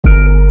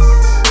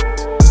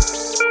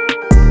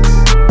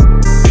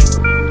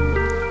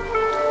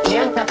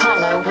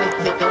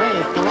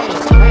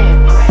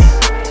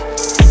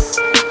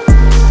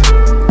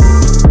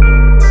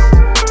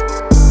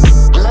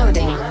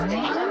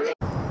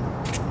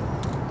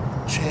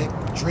check,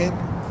 drip.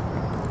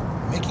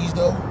 Mickey's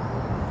though.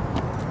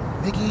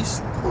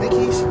 Mickey's.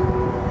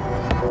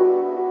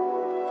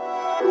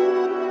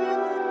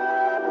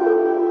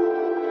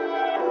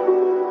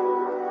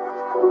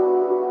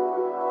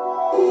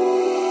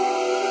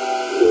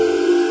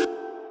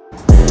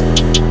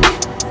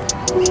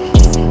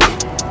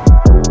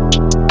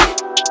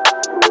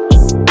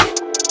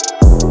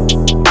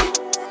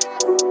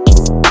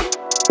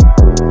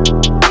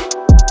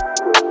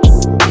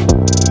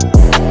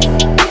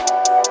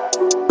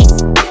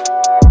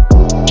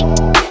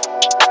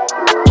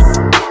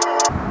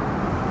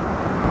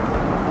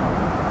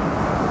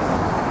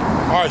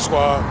 All right,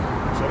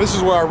 squad. So this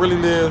is where I really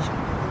live.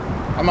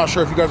 I'm not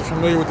sure if you guys are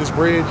familiar with this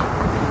bridge,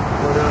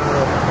 but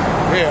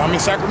yeah, I'm in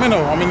Sacramento.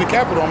 I'm in the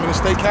capital. I'm in the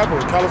state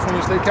capital,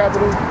 California state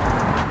capital.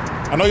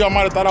 I know y'all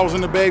might have thought I was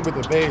in the Bay, but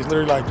the Bay is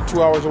literally like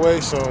 2 hours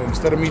away. So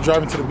instead of me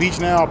driving to the beach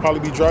now, I'll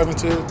probably be driving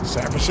to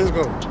San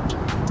Francisco.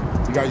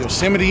 You got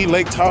Yosemite,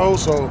 Lake Tahoe.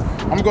 So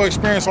I'm gonna go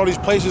experience all these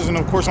places, and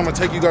of course I'm gonna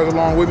take you guys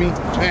along with me.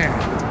 Man,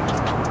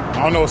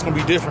 I don't know it's gonna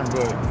be different,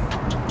 but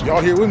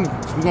y'all here with me.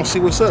 So we're gonna see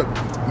what's up.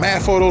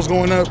 Mad photos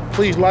going up.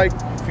 Please like.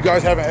 If you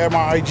guys haven't had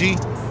my IG,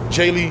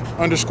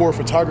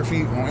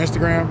 Jaylee_photography on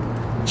Instagram.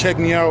 Check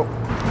me out.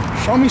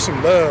 Show me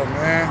some love,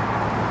 man.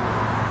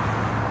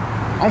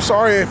 I'm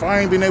sorry if I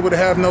ain't been able to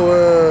have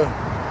no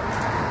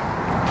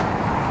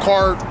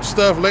car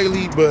stuff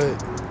lately,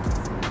 but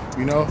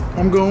you know,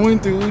 I'm going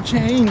through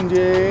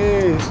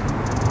changes.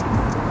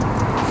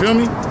 Feel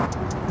me?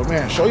 But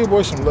man, show your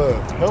boy some love.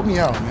 Help me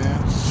out,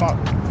 man.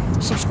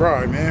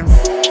 Subscribe, man.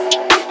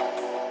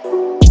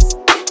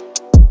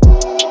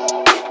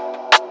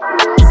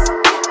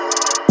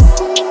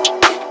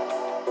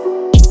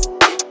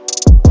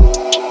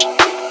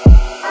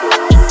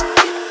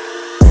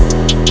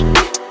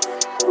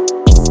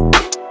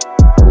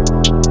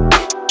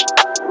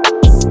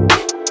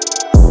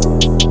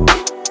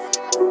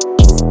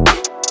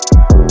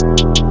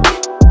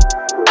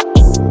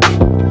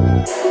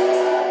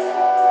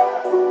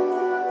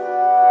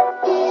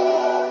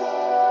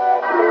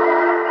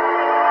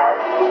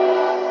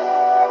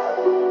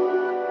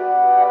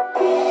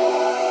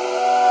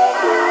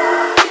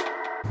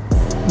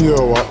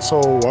 Yo,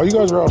 so while you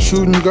guys are out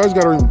shooting, you guys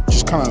gotta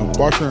just kind of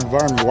watch your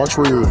environment, watch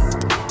where you're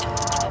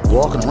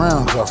walking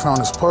around. So I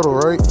found this puddle,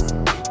 right?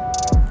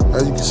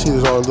 As you can see,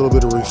 there's all a little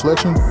bit of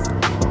reflection,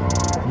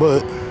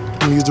 but I'm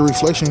gonna use the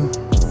reflection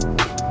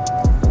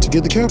to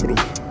get the capital.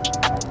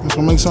 It's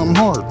gonna make something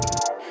hard.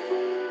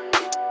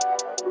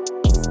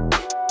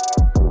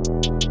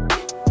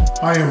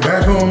 I am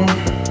back home.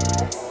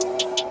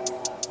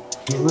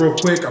 Real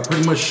quick, I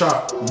pretty much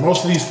shot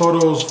most of these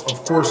photos,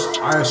 of course,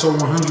 ISO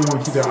 100.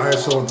 Want to keep that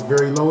ISO at the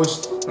very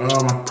lowest.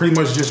 I pretty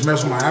much just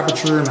mess with my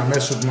aperture and I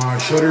mess with my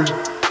shutter.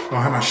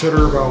 I had my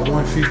shutter about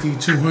 150,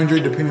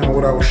 200, depending on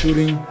what I was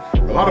shooting.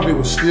 A lot of it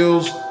was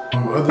stills.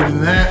 Other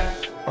than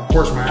that, of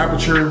course, my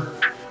aperture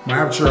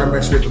I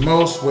mess with the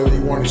most. Whether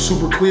you want it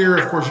super clear,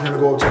 of course, you're gonna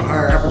go up to a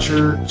higher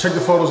aperture. Check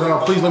the photos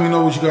out. Please let me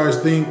know what you guys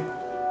think.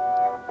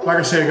 Like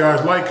I said,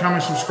 guys, like,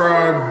 comment,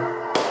 subscribe.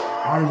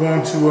 I'm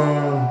going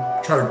to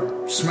try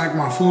to smack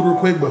my food real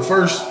quick, but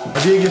first,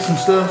 I did get some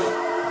stuff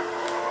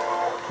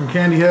from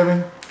Candy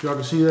Heaven. If y'all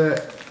can see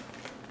that.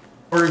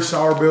 Strawberry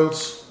sour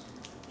belts.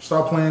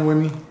 Stop playing with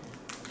me.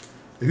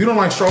 If you don't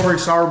like strawberry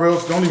sour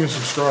belts, don't even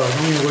subscribe.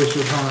 Don't even waste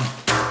your time.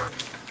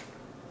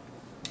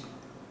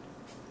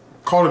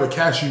 Call it a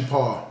cashew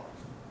paw.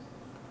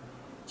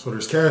 So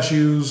there's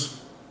cashews,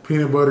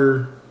 peanut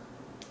butter,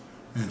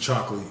 and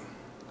chocolate.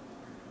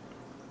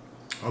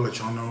 I'll let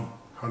y'all know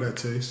how that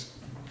tastes.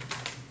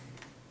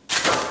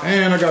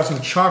 And I got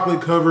some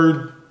chocolate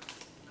covered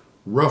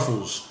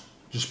Ruffles.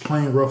 Just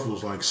plain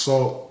Ruffles, like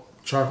salt,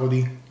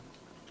 chocolatey.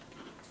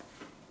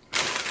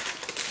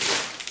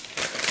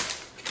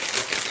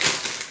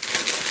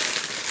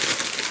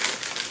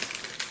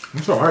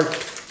 It's all right.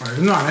 It's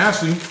not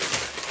nasty,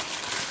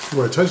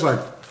 but it tastes like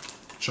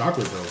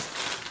chocolate though.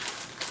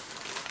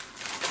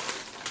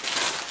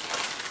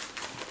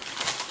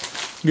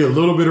 Get a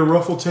little bit of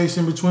Ruffle taste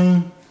in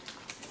between.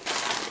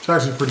 It's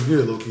actually pretty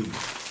good, low key.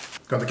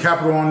 Got the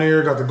Capitol on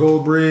there, got the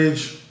gold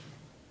bridge.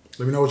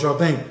 Let me know what y'all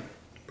think.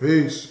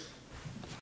 Peace.